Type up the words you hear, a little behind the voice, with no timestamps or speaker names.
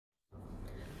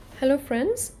Hello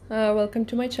friends, welcome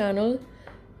to my channel.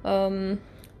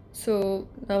 So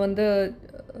நான் வந்து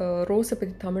ரோஸை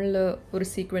பற்றி தமிழில் ஒரு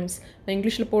சீக்வென்ஸ் நான்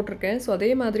இங்கிலீஷில் போட்டிருக்கேன். ஸோ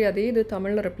அதே மாதிரி அதே இது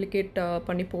தமிழில் ரெப்ளிகேட்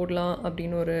பண்ணி போடலாம்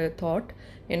அப்படின்னு ஒரு தாட்.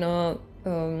 ஏன்னா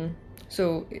ஸோ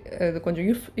இது கொஞ்சம்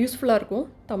யூஸ்ஃபுல்லாக இருக்கும்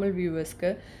தமிழ்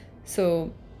வியூவர்ஸ்க்கு. ஸோ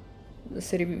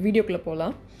சரி, வீடியோக்குள்ளே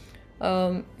போகலாம்.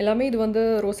 எல்லாமே இது வந்து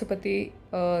ரோஸை பற்றி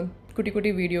குட்டி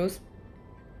குட்டி வீடியோஸ்.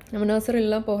 நம்ம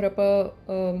நர்சரிலாம் போகிறப்ப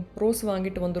ரோஸ்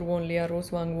வாங்கிட்டு வந்துடுவோம் இல்லையா, ரோஸ்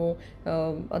வாங்குவோம்.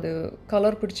 அது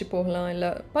கலர் பிடிச்சி போகலாம், இல்லை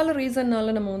பல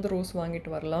ரீசன்னால் நம்ம வந்து ரோஸ் வாங்கிட்டு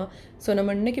வரலாம். ஸோ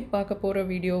நம்ம இன்றைக்கி பார்க்க போகிற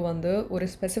வீடியோ வந்து ஒரு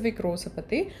ஸ்பெசிஃபிக் ரோஸை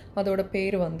பற்றி. அதோட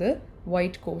பேர் வந்து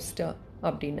ஒயிட் கோஸ்டர்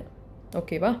அப்படின்னு.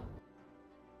 ஓகேவா?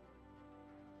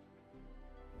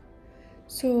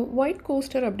 ஸோ ஒயிட்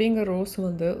கோஸ்டர் அப்படிங்கிற ரோஸ்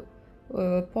வந்து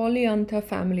பாலியாந்தா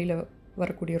ஃபேமிலியில்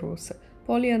வரக்கூடிய ரோஸு.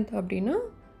 பாலியாந்தா அப்படின்னா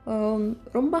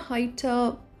ரொம்ப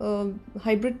ஹைட்டாக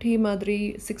ஹைப்ரிட் டீ மாதிரி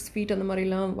 6 feet அந்த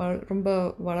மாதிரிலாம் ரொம்ப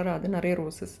வளராது. நிறைய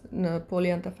ரோசஸ்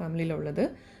பாலியாந்தா ஃபேமிலியில் உள்ளது.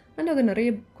 அண்ட் அது நிறைய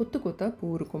கொத்து கொத்தாக பூ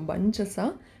இருக்கும்,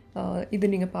 பஞ்சஸாக. இது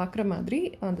நீங்கள் பார்க்குற மாதிரி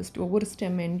அந்த ஒவ்வொரு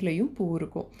ஸ்டெம் எண்ட்லேயும் பூ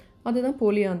இருக்கும். அதுதான்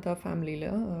பாலியாந்தா ஃபேமிலியில்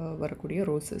வரக்கூடிய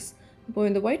ரோசஸ். இப்போது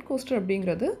இந்த ஒயிட் கோஸ்டர்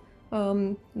அப்படிங்கிறது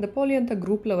இந்த பாலியாந்தா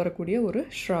குரூப்பில் வரக்கூடிய ஒரு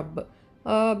ஷ்ரப்.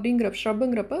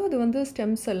 ஷ்ரப்புங்கிறப்ப அது வந்து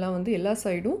ஸ்டெம்ஸ் எல்லாம் வந்து எல்லா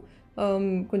சைடும்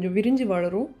கொஞ்சம் விரிஞ்சு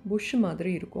வளரும், புஷ்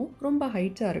மாதிரி இருக்கும், ரொம்ப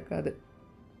ஹைட்டாக இருக்காது.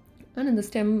 ஆனால் இந்த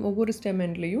ஒவ்வொரு ஸ்டெம்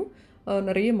எண்ட்லேயும்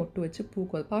நிறைய மொட்டு வச்சு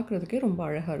பூக்கும். பார்க்குறதுக்கே ரொம்ப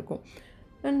அழகாக இருக்கும்.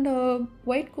 அண்ட்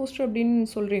ஒயிட் கோஸ்டர்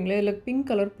அப்படின்னு சொல்கிறீங்களே, இல்லை பிங்க்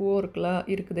கலர் பூவும்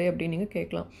இருக்குதே அப்படின்னு நீங்கள்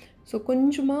கேட்கலாம். ஸோ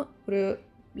கொஞ்சமாக ஒரு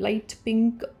லைட்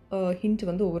பிங்க் ஹிண்ட்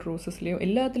வந்து ஒவ்வொரு ரோசஸ்லேயும்,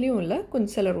 எல்லாத்துலேயும் இல்லை,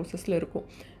 கொஞ்சம் சில ரோசஸில் இருக்கும்.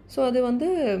 ஸோ அது வந்து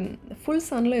ஃபுல்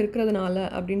சன்னில் இருக்கிறதுனால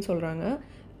அப்படின்னு சொல்கிறாங்க.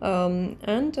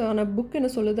 அண்ட் ஆனால் புக் என்ன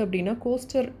சொல்லுது அப்படின்னா,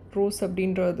 கோஸ்டர் ரோஸ்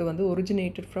அப்படின்றது வந்து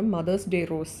originated from mother's day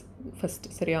rose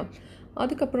first, சரியா?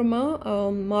 அதுக்கப்புறமா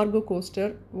Marco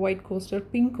coaster, white coaster,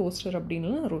 pink coaster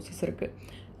அப்படின்லாம் ரோசஸ் இருக்குது.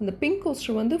 அந்த பிங்க்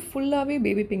கோஸ்டர் வந்து ஃபுல்லாகவே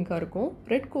பேபி பிங்காக இருக்கும்.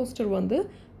 ரெட் கோஸ்டர் வந்து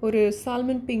ஒரு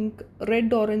salmon pink,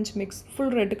 red orange mix,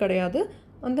 full red கிடையாது,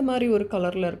 அந்த மாதிரி ஒரு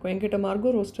கலரில் இருக்கும். என்கிட்ட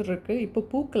மார்கோ ரோஸ்டர் இருக்குது, இப்போ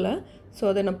பூக்கலை. ஸோ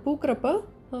அதை நான் பூக்கிறப்ப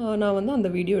நான் வந்து அந்த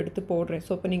வீடியோ எடுத்து போடுறேன்.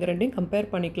 ஸோ இப்போ நீங்கள் ரெண்டையும்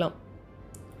கம்பேர் பண்ணிக்கலாம்.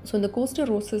 ஸோ இந்த கோஸ்டர்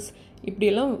ரோசஸ்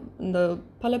இப்படியெல்லாம் இந்த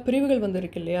பல பிரிவுகள் வந்து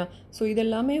இருக்கு இல்லையா? ஸோ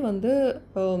இதெல்லாமே வந்து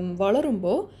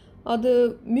வளரும்போ அது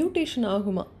மியூட்டேஷன்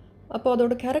ஆகுமா, அப்போ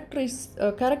அதோட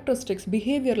கேரக்டரிஸ்டிக்ஸ்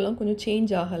பிஹேவியர்லாம் கொஞ்சம்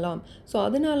சேஞ்ச் ஆகலாம். ஸோ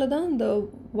அதனால தான் இந்த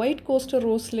ஒயிட் கோஸ்டர்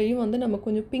ரோஸ்லேயும் வந்து நம்ம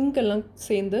கொஞ்சம் பிங்க் எல்லாம்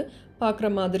சேர்ந்து பார்க்குற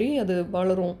மாதிரி அது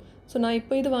வளரும். ஸோ நான்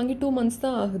இப்போ இது வாங்கி 2 months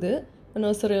தான் ஆகுது,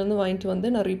 நர்சரியிலேருந்து வாங்கிட்டு வந்து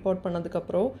நான் ரீபாட்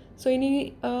பண்ணதுக்கப்புறம். ஸோ இனி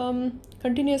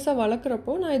கண்டினியூஸாக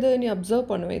வளர்க்குறப்போ நான் இதை இனி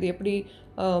அப்சர்வ் பண்ணுவேன், இது எப்படி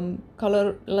கலர்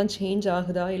எல்லாம் சேஞ்ச்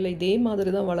ஆகுதா, இல்லை இதே மாதிரி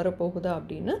தான் வளரப்போகுதா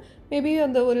அப்படின்னு. மேபி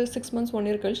அந்த ஒரு 6 months 1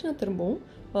 year கழிச்சு நான் திரும்பவும்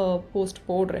போஸ்ட்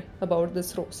போடுறேன் அபவுட்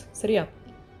திஸ் ரோஸ், சரியா?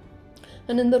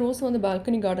 அண்ட் இந்த ரோஸ் வந்து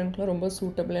பால்கனி கார்டனுக்குலாம் ரொம்ப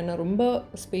சூட்டபிள். ஏன்னா ரொம்ப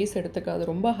ஸ்பேஸ் எடுத்துக்காது,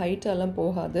 ரொம்ப ஹைட்டெல்லாம்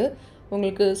போகாது.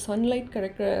 உங்களுக்கு சன்லைட்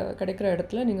கிடைக்கிற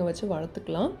இடத்துல நீங்கள் வச்சு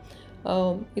வளர்த்துக்கலாம்.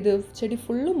 இது செடி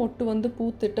ஃபுல்லும் மொட்டு வந்து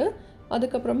பூத்துட்டு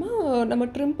அதுக்கப்புறமா நம்ம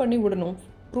ட்ரிம் பண்ணி விடணும்,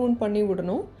 ப்ரூன் பண்ணி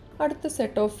விடணும். அடுத்த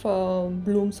செட் ஆஃப்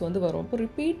ப்ளூம்ஸ் வந்து வரும். இப்போ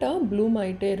ரிப்பீட்டாக ப்ளூம்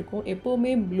ஆகிட்டே இருக்கும்,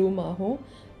 எப்போவுமே ப்ளூம் ஆகும்.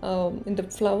 இந்த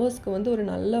ஃப்ளவர்ஸ்க்கு வந்து ஒரு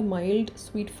நல்ல மைல்ட்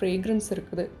ஸ்வீட் ஃப்ரேக்ரன்ஸ்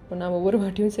இருக்குது. இப்போ நான் ஒவ்வொரு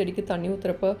வாட்டியும் செடிக்கு தண்ணி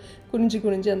ஊற்றுறப்ப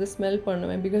குறிஞ்சி அந்த ஸ்மெல்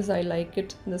பண்ணுவேன், பிகாஸ் ஐ லைக்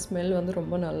இட். இந்த ஸ்மெல் வந்து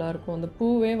ரொம்ப நல்லாயிருக்கும். அந்த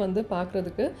பூவே வந்து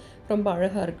பார்க்குறதுக்கு ரொம்ப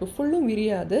அழகாக இருக்குது. ஃபுல்லும்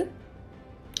விரியாது,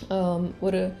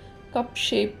 ஒரு கப்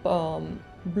ஷேப்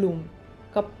ப்ளூம்,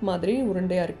 கப் மாதிரி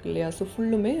உருண்டையாக இருக்குது இல்லையா? ஸோ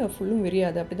ஃபுல்லும்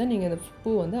விரியாது. அப்படி தான் நீங்கள் இந்த பூ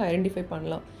வந்து ஐடென்டிஃபை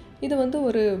பண்ணலாம். இது வந்து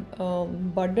ஒரு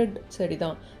பட்டட் செடி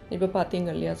தான். இப்போ பார்த்தீங்க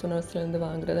இல்லையா? ஸோ நர்சரிலேருந்து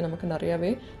வாங்குறது நமக்கு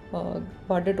நிறையாவே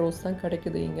பட்டட் ரோஸ் தான்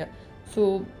கிடைக்குது இங்கே. ஸோ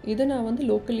இது நான் வந்து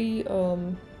லோக்கலி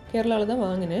கேரளாவில் தான்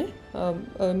வாங்கினேன்.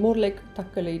 More like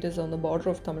Thuckalay, it is on the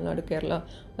border of Tamil Nadu, Kerala,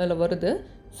 அதில் வருது.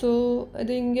 ஸோ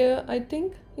இது இங்கே ஐ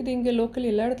திங்க் இது இங்கே லோக்கல்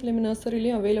எல்லா இடத்துலையுமே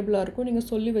நர்சரிலையும் அவைலபிளாக இருக்கும். நீங்கள்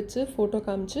சொல்லி வச்சு ஃபோட்டோ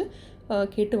காமிச்சு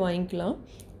கேட்டு வாங்கிக்கலாம்.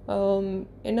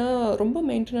 ஏன்னா ரொம்ப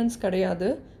மெயின்டெனன்ஸ் கிடையாது.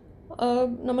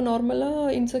 நம்ம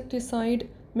நார்மலாக இன்செக்டிசைட்,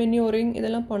 மென்யூரிங்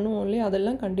இதெல்லாம் பண்ணுவோம் இல்லையா,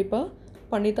 அதெல்லாம் கண்டிப்பாக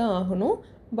பண்ணி தான் ஆகணும்.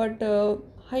 பட்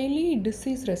ஹைலி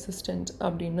டிசீஸ் ரெசிஸ்டண்ட்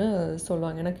அப்படின்னு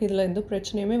சொல்லுவாங்க. எனக்கு இதில் எந்த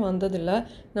பிரச்சனையுமே வந்ததில்லை.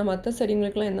 நான் மற்ற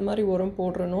செடிங்களுக்கெலாம் எந்த மாதிரி உரம்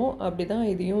போடுறனோ அப்படி தான்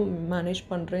இதையும் மேனேஜ்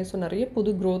பண்ணுறேன். ஸோ நிறைய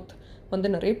புது க்ரோத் வந்து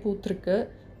நிறைய பூத்துருக்கு.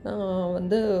 நான்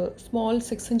வந்து ஸ்மால்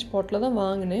 6 inch பாட்டில் தான்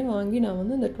வாங்கி நான்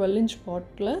வந்து இந்த 12 inch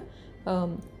பாட்டில்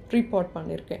ரீபாட்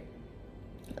பண்ணியிருக்கேன்.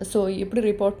 ஸோ எப்படி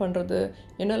ரிப்போர்ட் பண்ணுறது,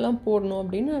 என்னெல்லாம் போடணும்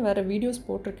அப்படின்னு நான் வேறு வீடியோஸ்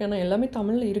போட்டிருக்கேன். நான் எல்லாமே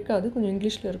தமிழில் இருக்காது, கொஞ்சம்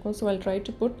இங்கிலீஷில் இருக்கும். So I'll try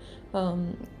to put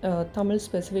Tamil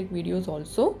specific videos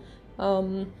also.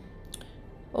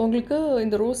 உங்களுக்கு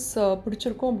இந்த ரோஸ்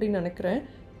பிடிச்சிருக்கும் அப்படின்னு நினைக்கிறேன்.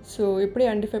 ஸோ எப்படி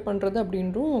ஐடென்டிஃபை பண்ணுறது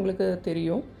அப்படின்றும் உங்களுக்கு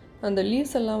தெரியும். அந்த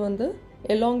லீவ்ஸ் எல்லாம் வந்து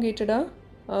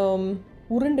எலாங்கேட்டடாக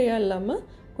உருண்டையாக இல்லாமல்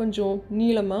கொஞ்சம்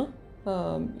நீளமாக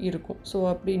இருக்கும். ஸோ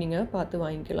அப்படி நீங்கள் பார்த்து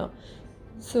வாங்கிக்கலாம்.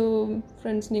 ஸோ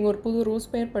ஃப்ரெண்ட்ஸ், நீங்கள் ஒரு புது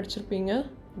ரோஸ் பேர் படிச்சிருப்பீங்க.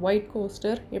 ஒயிட்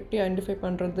கோஸ்டர் எப்படி ஐடென்டிஃபை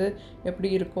பண்ணுறது, எப்படி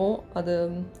இருக்கும், அது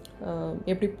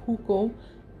எப்படி பூக்கும்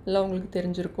எல்லாம் உங்களுக்கு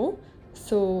தெரிஞ்சிருக்கும்.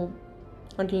 So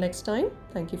until next time,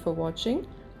 thank you for watching.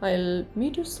 I'll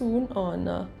meet you soon on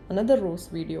another rose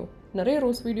video. நிறைய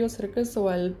rose videos இருக்குது, so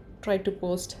I'll try to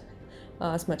post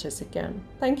as much as I can.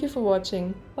 Thank you for watching.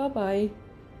 Bye bye.